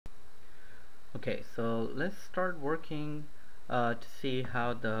Okay, so let's start working to see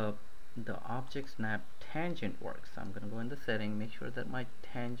how the object snap tangent works. I'm gonna go in the setting, make sure that my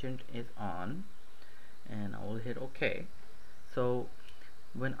tangent is on, and I will hit OK. So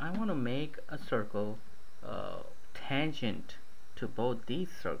when I want to make a circle tangent to both these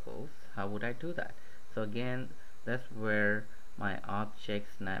circles, how would I do that? So again, that's where my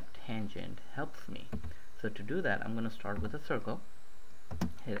object snap tangent helps me. So to do that, I'm going to start with a circle,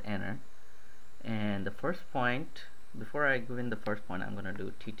 hit enter, and the first point, before I go in the first point, I'm going to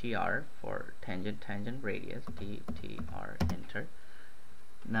do TTR for tangent radius, TTR, enter.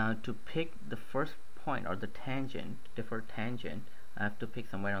 Now to pick the first point or the tangent, deferred tangent, I have to pick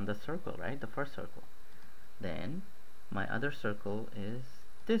somewhere on the circle, right? The first circle. Then my other circle is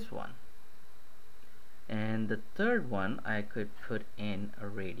this one. And the third one I could put in a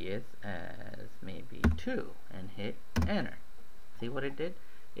radius as maybe 2 and hit enter. See what it did?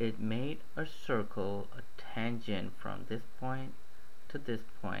 It made a circle, a tangent from this point to this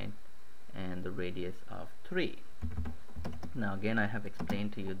point, and the radius of 3. Now again, I have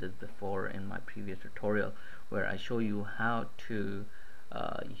explained to you this before in my previous tutorial where I show you how to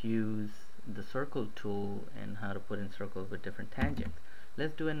use the circle tool and how to put in circles with different tangents.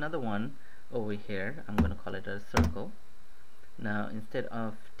 Let's do another one over here. I'm going to call it a circle. Now instead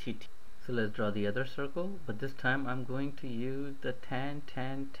of TT, so let's draw the other circle, but this time I'm going to use the tan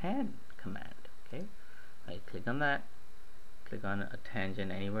command. Okay, I click on that, click on a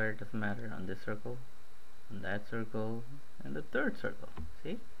tangent anywhere, it doesn't matter, on this circle, on that circle, and the third circle.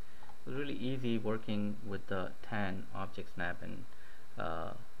 See, it was really easy working with the tan object snap and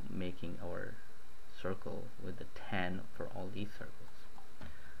making our circle with the tan for all these circles.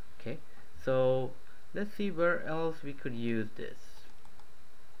 Okay, so let's see where else we could use this.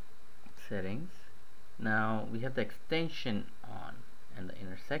 Settings. Now we have the extension on and the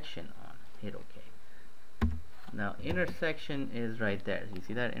intersection on. Hit OK. Now intersection is right there. You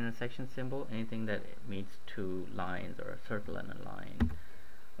see that intersection symbol? Anything that meets two lines or a circle and a line.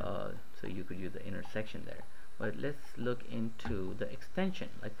 So you could use the intersection there. But let's look into the extension.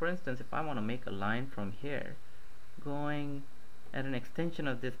 Like for instance, if I want to make a line from here going at an extension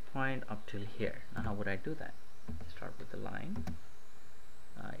of this point up till here. Now how would I do that? Start with the line.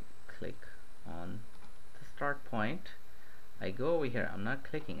 I click on the start point. I go over here. I'm not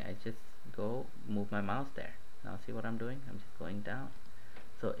clicking. I just go move my mouse there. Now see what I'm doing? I'm just going down.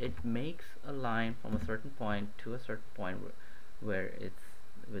 So it makes a line from a certain point to a certain point where it's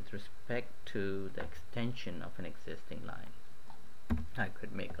with respect to the extension of an existing line. I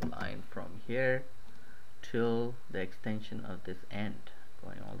could make a line from here till the extension of this end,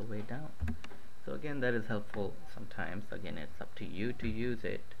 going all the way down. So again, that is helpful sometimes. Again, it's up to you to use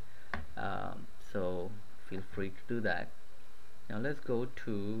it. So feel free to do that. Now let's go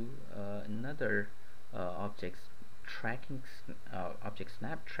to another object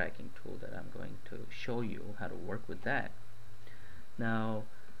snap tracking tool that I'm going to show you how to work with that. Now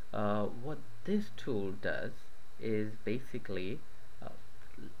what this tool does is basically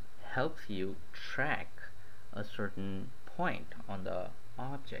helps you track a certain point on the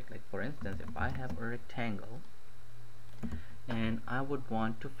object. Like for instance, if I have a rectangle and I would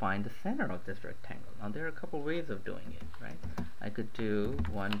want to find the center of this rectangle. Now there are a couple ways of doing it, right? I could do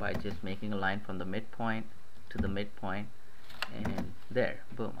one by just making a line from the midpoint to the midpoint, and there,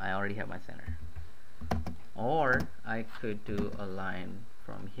 boom, I already have my center. Or I could do a line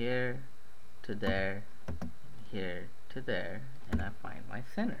from here to there, here to there, and I find my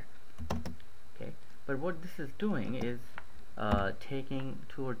center. Okay, but what this is doing is taking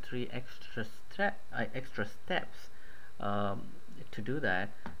 2 or 3 extra steps to do that,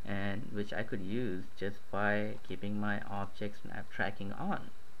 and which I could use just by keeping my object snap tracking on.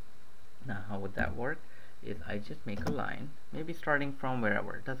 Now how would that work? Is I just make a line, maybe starting from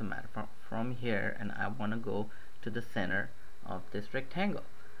wherever, it doesn't matter, from here, and I want to go to the center of this rectangle.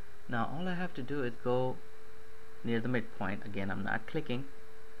 Now all I have to do is go near the midpoint. Again, I'm not clicking.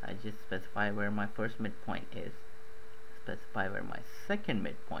 I just specify where my first midpoint is, specify where my second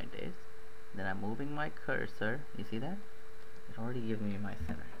midpoint is, then I'm moving my cursor. You see that? It already gives me my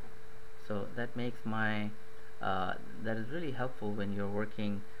center. So that makes my that is really helpful when you're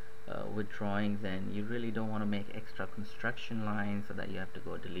working with drawings and you really don't want to make extra construction lines so that you have to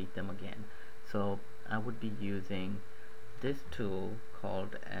go delete them again. So I would be using this tool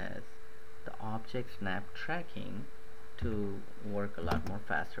called as the object snap tracking to work a lot more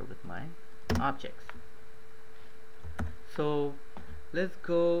faster with my objects. So let's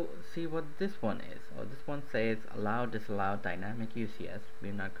go see what this one is. Oh, this one says allow disallow dynamic UCS.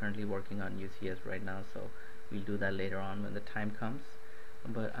 We're not currently working on UCS right now, so we'll do that later on when the time comes.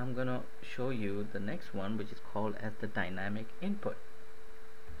 but I'm gonna show you the next one, which is called as the dynamic input.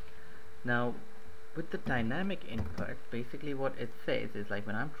 Now with the dynamic input, basically what it says is like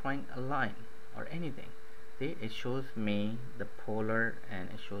when I'm drawing a line or anything, see, it shows me the polar and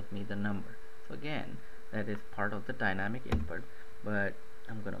it shows me the number. So again, that is part of the dynamic input, but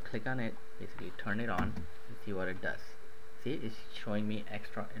I'm gonna click on it, basically turn it on and see what it does. See, it's showing me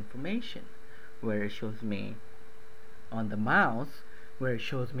extra information where it shows me on the mouse, where it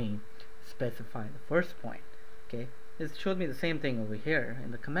shows me specify the first point. Okay, it shows me the same thing over here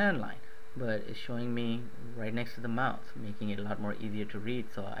in the command line, but it's showing me right next to the mouse, making it a lot more easier to read,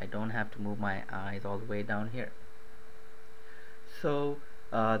 so I don't have to move my eyes all the way down here. So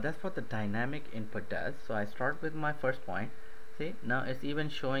that's what the dynamic input does. So I start with my first point. See, now it's even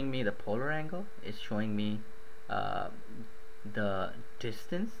showing me the polar angle. It's showing me the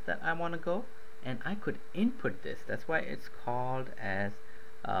distance that I want to go, and I could input this. That's why it's called as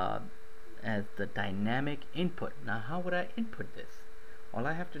the dynamic input. Now how would I input this? All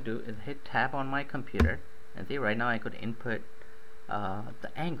I have to do is hit tab on my computer, and see, right now I could input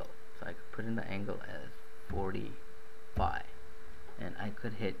the angle. So I could put in the angle as 45, and I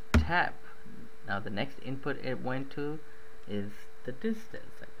could hit tab. Now the next input it went to is the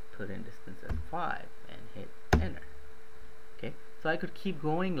distance. I could put in distance as 5 and hit enter. Okay, so I could keep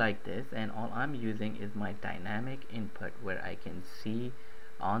going like this, and all I'm using is my dynamic input, where I can see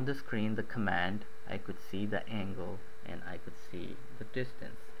on the screen the command, I could see the angle, and I could see the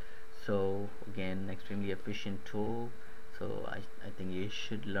distance. So again, extremely efficient tool. So I think you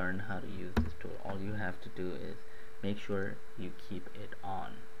should learn how to use this tool. All you have to do is make sure you keep it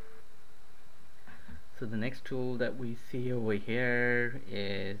on. So the next tool that we see over here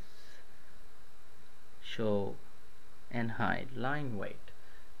is show and hide line weight.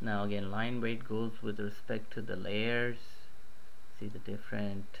 Now again, line weight goes with respect to the layers. See the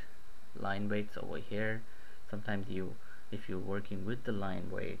different line weights over here. Sometimes if you're working with the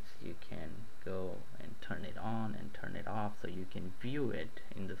line weights, you can go and turn it on and turn it off, so you can view it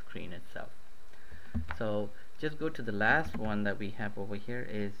in the screen itself. So just go to the last one that we have over here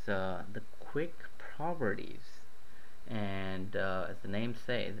is the quick properties. And as the name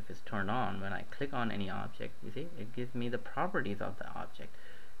says, if it's turned on, when I click on any object, you see, it gives me the properties of the object.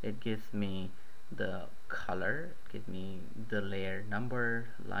 It gives me the color, it gives me the layer number,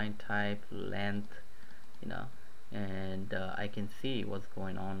 line type, length, you know, and I can see what's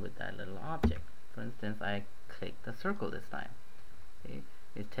going on with that little object. For instance, I click the circle this time. Okay?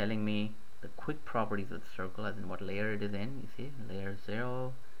 It's telling me the quick properties of the circle, as in what layer it is in. You see, layer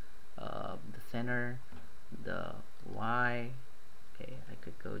 0, the center, the Y. Okay, I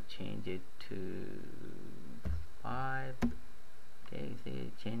could go change it to 5. Okay, you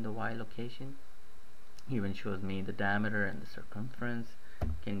see, change the Y location. Even shows me the diameter and the circumference.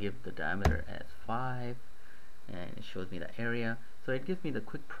 Can give the diameter as 5, and it shows me the area. So it gives me the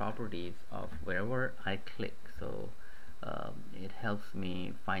quick properties of wherever I click. So it helps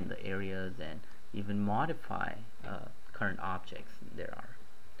me find the areas and even modify current objects there are.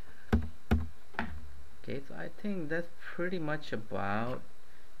 Okay, so I think that's pretty much about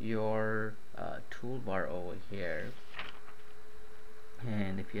your toolbar over here.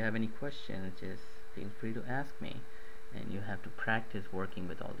 And if you have any questions, just feel free to ask me. And you have to practice working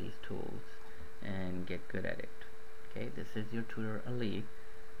with all these tools and get good at it. Okay, this is your tutor Ali,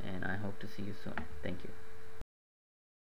 and I hope to see you soon. Thank you.